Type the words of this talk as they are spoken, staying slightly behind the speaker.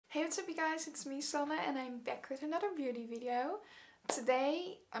What's up you guys, it's me Sanne and I'm back with another beauty video.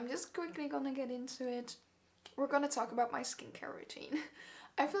 Today I'm just quickly gonna get into it. We're gonna talk about my skincare routine.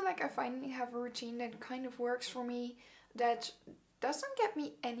 I feel like I finally have a routine that kind of works for me, that doesn't get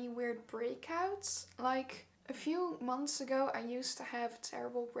me any weird breakouts. Like a few months ago I used to have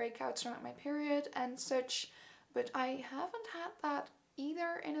terrible breakouts around my period and such, but I haven't had that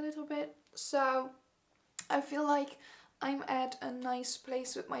either in a little bit. So I feel like I'm at a nice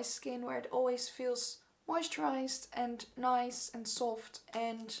place with my skin where it always feels moisturized and nice and soft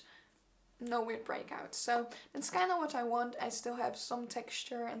and no weird breakouts. So that's kind of what I want. I still have some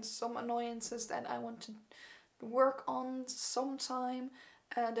texture and some annoyances that I want to work on sometime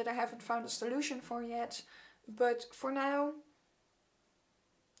that I haven't found a solution for yet. But for now,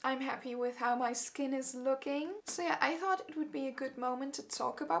 I'm happy with how my skin is looking. So yeah, I thought it would be a good moment to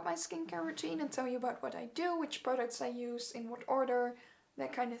talk about my skincare routine and tell you about what I do, which products I use, in what order,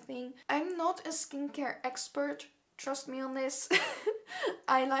 that kind of thing. I'm not a skincare expert, trust me on this.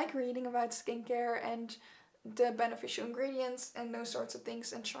 I like reading about skincare and the beneficial ingredients and those sorts of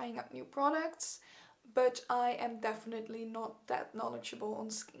things and trying out new products. But I am definitely not that knowledgeable on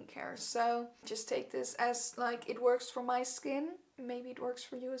skincare. So just take this as like it works for my skin. Maybe it works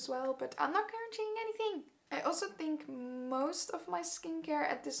for you as well, but I'm not guaranteeing anything. I also think most of my skincare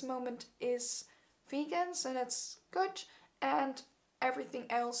at this moment is vegan, so that's good. And everything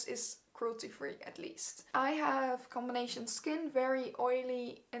else is cruelty-free at least. I have combination skin, very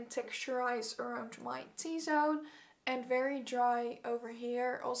oily and texturized around my T-zone and very dry over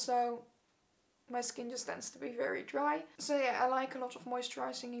here. Also, my skin just tends to be very dry. So yeah, I like a lot of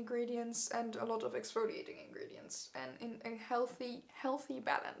moisturizing ingredients and a lot of exfoliating ingredients. And in a healthy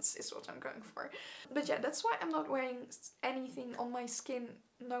balance is what I'm going for. But yeah, that's why I'm not wearing anything on my skin,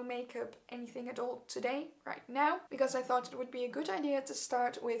 no makeup, anything at all today, right now. Because I thought it would be a good idea to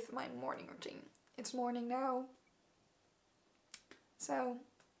start with my morning routine. It's morning now. So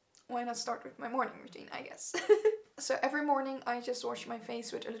why not start with my morning routine, I guess. So every morning I just wash my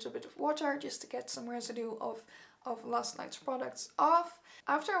face with a little bit of water just to get some residue of last night's products off.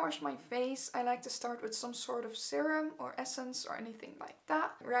 After I wash my face, I like to start with some sort of serum or essence or anything like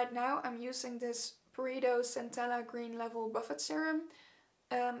that. Right now I'm using this Purito Centella Green Level Buffet Serum.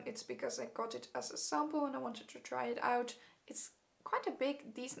 It's because I got it as a sample and I wanted to try it out. It's quite a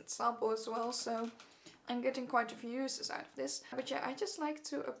big, decent sample as well, so I'm getting quite a few uses out of this. But yeah, I just like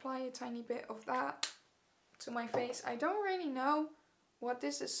to apply a tiny bit of that to my face. I don't really know what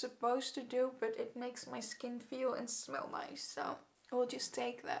this is supposed to do, but it makes my skin feel and smell nice, so we'll just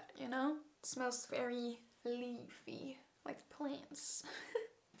take that, you know? It smells very leafy, like plants.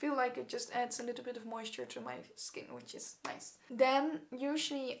 I feel like it just adds a little bit of moisture to my skin, which is nice. Then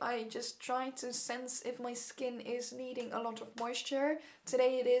usually I just try to sense if my skin is needing a lot of moisture.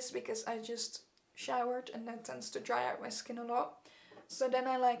 Today it is because I just showered and that tends to dry out my skin a lot. So then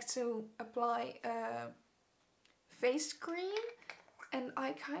I like to apply face cream, and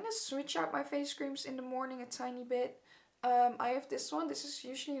I kind of switch out my face creams in the morning a tiny bit. I have this one. This is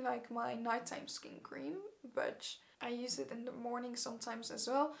usually like my nighttime skin cream, but I use it in the morning sometimes as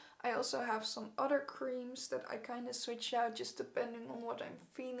well. I also have some other creams that I kind of switch out just depending on what I'm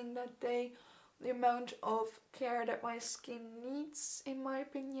feeling that day, the amount of care that my skin needs, in my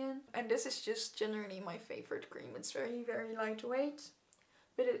opinion. And this is just generally my favorite cream. It's very, very lightweight,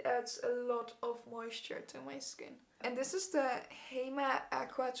 but it adds a lot of moisture to my skin. And this is the HEMA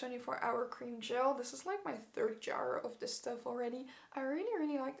Aqua 24-Hour Cream Gel. This is like my third jar of this stuff already. I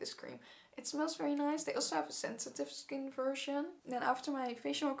really like this cream. It smells very nice. They also have a sensitive skin version. Then after my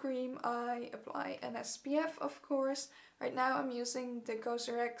facial cream, I apply an SPF, of course. Right now I'm using the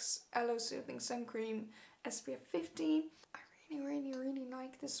Cosrx Aloe Soothing Sun Cream SPF 50. I really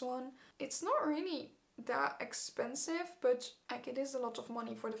like this one. It's not really that expensive, but like it is a lot of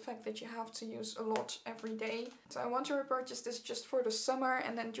money for the fact that you have to use a lot every day. So I want to repurchase this just for the summer,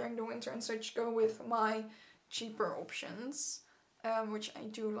 and then during the winter and such go with my cheaper options, which I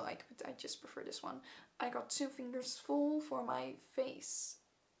do like, but I just prefer this one. I got 2 fingers full for my face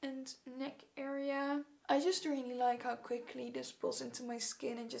and neck area. I just really like how quickly this pulls into my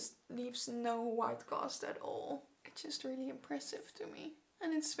skin and just leaves no white cast at all. It's just really impressive to me.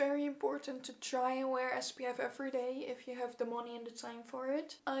 And it's very important to try and wear SPF every day if you have the money and the time for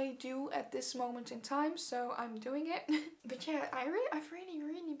it. I do at this moment in time, so I'm doing it. But yeah, I've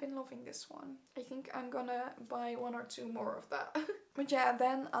really been loving this one. I think I'm gonna buy 1 or 2 more of that. But yeah,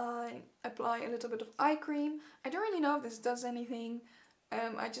 then I apply a little bit of eye cream. I don't really know if this does anything.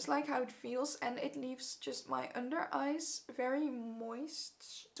 I just like how it feels, and it leaves just my under eyes very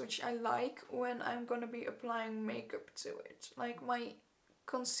moist, which I like when I'm gonna be applying makeup to it. Like my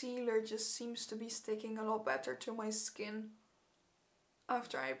concealer just seems to be sticking a lot better to my skin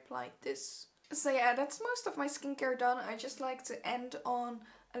after I applied this. So yeah, that's most of my skincare done. I just like to end on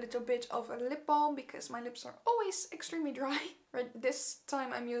a little bit of a lip balm because my lips are always extremely dry. Right, this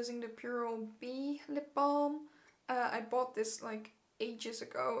time I'm using the Purito B lip balm. I bought this like ages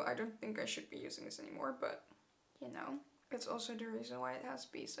ago. I don't think I should be using this anymore, but you know, it's also the reason why it has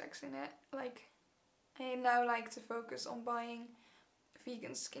B6 in it. Like, I now like to focus on buying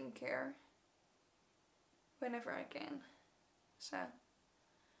vegan skincare whenever I can. So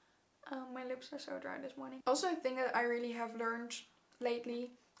my lips are so dry this morning. Also, a thing that I really have learned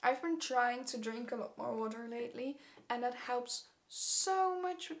lately, I've been trying to drink a lot more water lately, and that helps so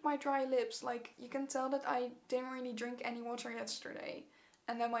much with my dry lips. Like, you can tell that I didn't really drink any water yesterday,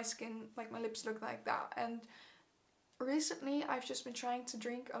 and then my skin, like my lips look like that. And recently I've just been trying to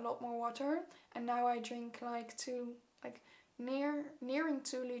drink a lot more water, and now I drink like nearing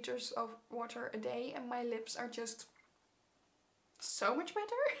 2 liters of water a day, and my lips are just so much better.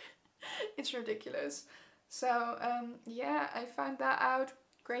 It's ridiculous. So yeah, I found that out.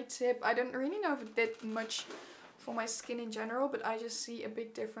 Great tip. I don't really know if it did much for my skin in general, but I just see a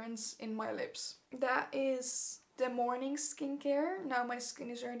big difference in my lips. That is the morning skincare. Now my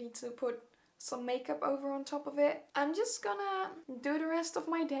skin is ready to put some makeup over on top of it. I'm just gonna do the rest of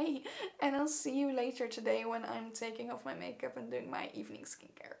my day, and I'll see you later today when I'm taking off my makeup and doing my evening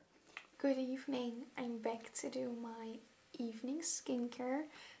skincare. Good evening. I'm back to do my evening skincare.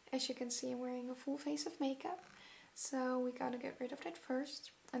 As you can see, I'm wearing a full face of makeup, so we gotta get rid of that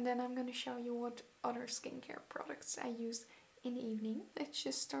first, and then I'm gonna show you what other skincare products I use in the evening. Let's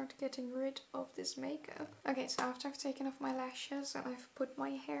just start getting rid of this makeup. Okay, so after I've taken off my lashes and I've put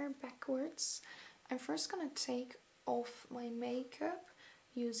my hair backwards, I'm first gonna take off my makeup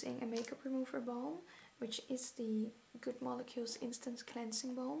using a makeup remover balm, which is the Good Molecules Instant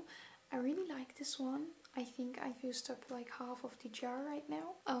Cleansing Balm. I really like this one. I think I've used up like half of the jar right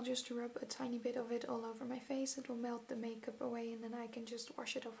now. I'll just rub a tiny bit of it all over my face. It will melt the makeup away, and then I can just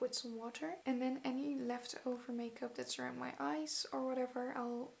wash it off with some water. And then any leftover makeup that's around my eyes or whatever,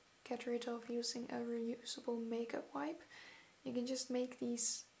 I'll get rid of using a reusable makeup wipe. You can just make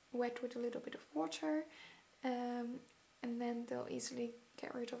these wet with a little bit of water, and then they'll easily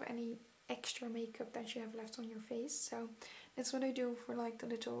get rid of any extra makeup that you have left on your face. So that's what I do for like the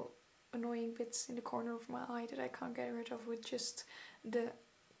little annoying bits in the corner of my eye that I can't get rid of with just the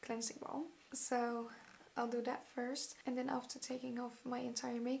cleansing balm. So I'll do that first, and then after taking off my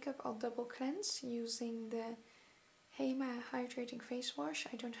entire makeup, I'll double cleanse using the HEMA Hydrating Face Wash.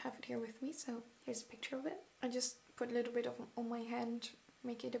 I don't have it here with me, so here's a picture of it. I just put a little bit of on my hand,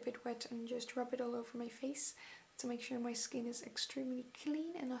 make it a bit wet, and just rub it all over my face to make sure my skin is extremely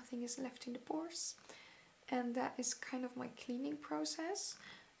clean and nothing is left in the pores. And that is kind of my cleaning process,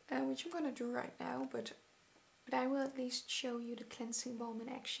 which I'm gonna do right now, but I will at least show you the cleansing balm in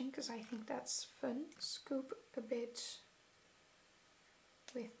action because I think that's fun. Scoop a bit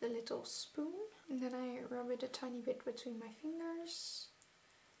with the little spoon, and then I rub it a tiny bit between my fingers,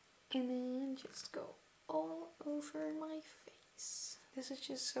 and then just go all over my face. This is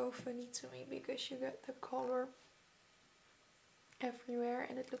just so funny to me because you get the color everywhere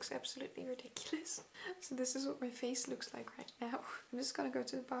and it looks absolutely ridiculous. So this is what my face looks like right now. I'm just gonna go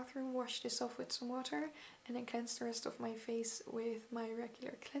to the bathroom, wash this off with some water, and then cleanse the rest of my face with my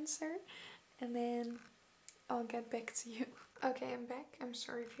regular cleanser, and then I'll get back to you. Okay, I'm back. I'm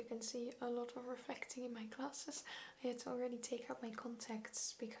sorry if you can see a lot of reflecting in my glasses. I had to already take out my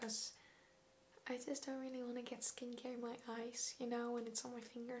contacts because I just don't really want to get skincare in my eyes, you know, when it's on my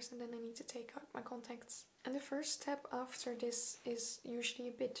fingers, and then I need to take out my contacts. And the first step after this is usually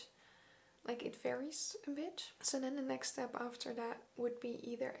a bit, like it varies a bit. So then the next step after that would be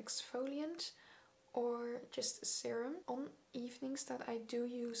either exfoliant or just a serum. On evenings that I do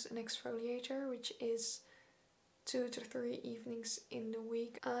use an exfoliator, which is 2 to 3 evenings in the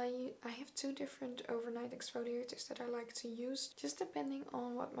week. I have 2 different overnight exfoliators that I like to use, just depending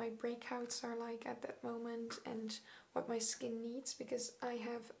on what my breakouts are like at that moment and what my skin needs, because I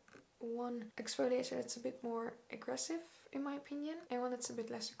have one exfoliator that's a bit more aggressive in my opinion, and one that's a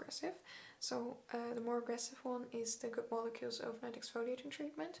bit less aggressive. So the more aggressive one is the Good Molecules Overnight Exfoliating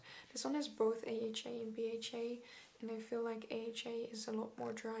Treatment. This one has both AHA and BHA, and I feel like AHA is a lot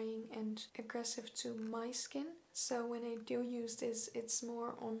more drying and aggressive to my skin. So when I do use this, it's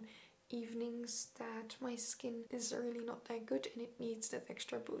more on evenings that my skin is really not that good and it needs that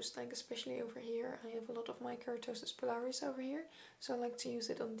extra boost. Like especially over here, I have a lot of my keratosis pilaris over here, so I like to use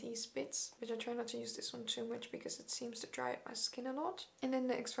it on these bits, but I try not to use this one too much because it seems to dry up my skin a lot. And then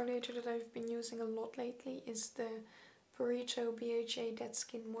the exfoliator that I've been using a lot lately is the Purito BHA Dead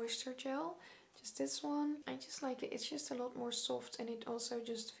Skin Moisture Gel. Just this one. I just like it. It's just a lot more soft, and it also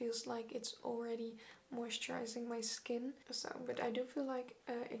just feels like it's already moisturizing my skin. So, but I do feel like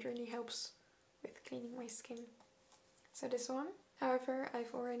it really helps with cleaning my skin. So this one. However,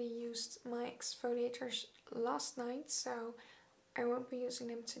 I've already used my exfoliators last night, so I won't be using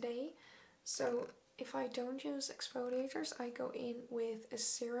them today. So if I don't use exfoliators, I go in with a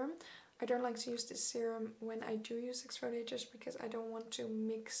serum. I don't like to use this serum when I do use exfoliators because I don't want to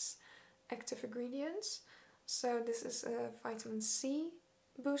mix active ingredients. So this is a vitamin C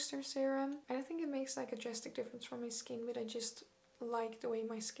booster serum. I don't think it makes like a drastic difference for my skin, but I just like the way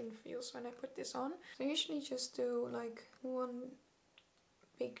my skin feels when I put this on. So I usually just do like one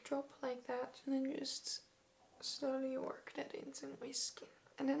big drop like that, and then just slowly work that into my skin.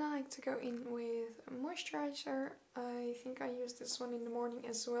 And then I like to go in with a moisturizer. I think I use this one in the morning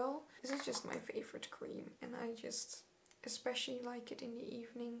as well. This is just my favorite cream, and I just especially like it in the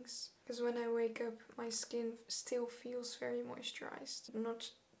evenings, because when I wake up my skin still feels very moisturized, not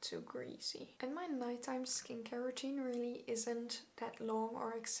too greasy. And my nighttime skincare routine really isn't that long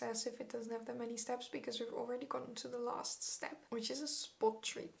or excessive. It doesn't have that many steps because we've already gotten to the last step, which is a spot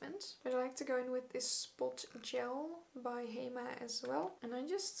treatment. But I like to go in with this spot gel by HEMA as well, and I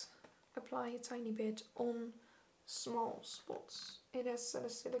just apply a tiny bit on small spots. It has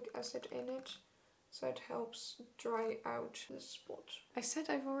salicylic acid in it, so it helps dry out the spot. I said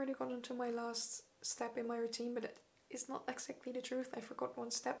I've already gotten to my last step in my routine, but it's not exactly the truth. I forgot one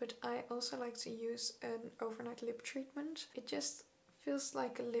step, but I also like to use an overnight lip treatment. It just feels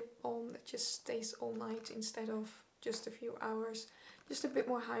like a lip balm that just stays all night instead of just a few hours. Just a bit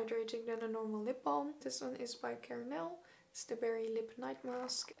more hydrating than a normal lip balm. This one is by Caramel. It's the Berry Lip Night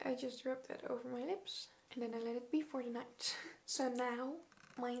Mask. I just rub that over my lips and then I let it be for the night. So now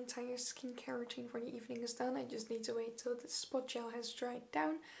my entire skincare routine for the evening is done. I just need to wait till the spot gel has dried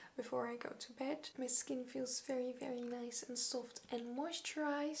down before I go to bed. My skin feels very, very nice and soft and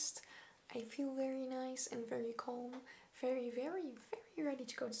moisturized. I feel very nice and very calm. Very, very, very ready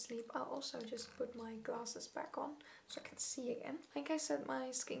to go to sleep. I'll also just put my glasses back on so I can see again. Like I said, my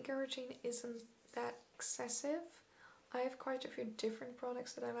skincare routine isn't that excessive. I have quite a few different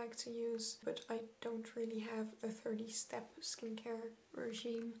products that I like to use, but I don't really have a 30-step skincare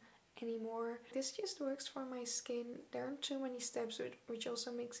regime anymore. This just works for my skin. There aren't too many steps, which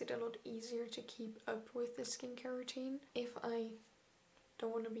also makes it a lot easier to keep up with the skincare routine. If I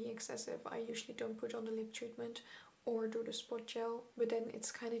don't want to be excessive, I usually don't put on the lip treatment or do the spot gel, but then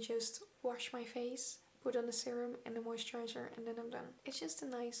it's kind of just wash my face, put on the serum and the moisturizer, and then I'm done. It's just a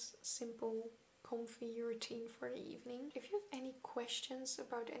nice, simple, comfy routine for the evening. If you have any questions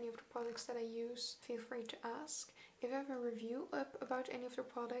about any of the products that I use, feel free to ask. If I have a review up about any of the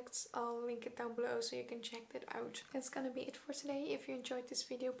products, I'll link it down below so you can check that out. That's gonna be it for today. If you enjoyed this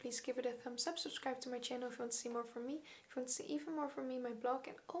video, please give it a thumbs up, subscribe to my channel if you want to see more from me. If you want to see even more from me, my blog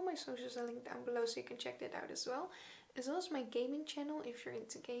and all my socials are linked down below so you can check that out as well. As well as my gaming channel if you're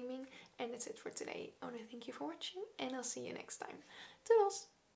into gaming. And that's it for today. I want to thank you for watching and I'll see you next time. Toodles!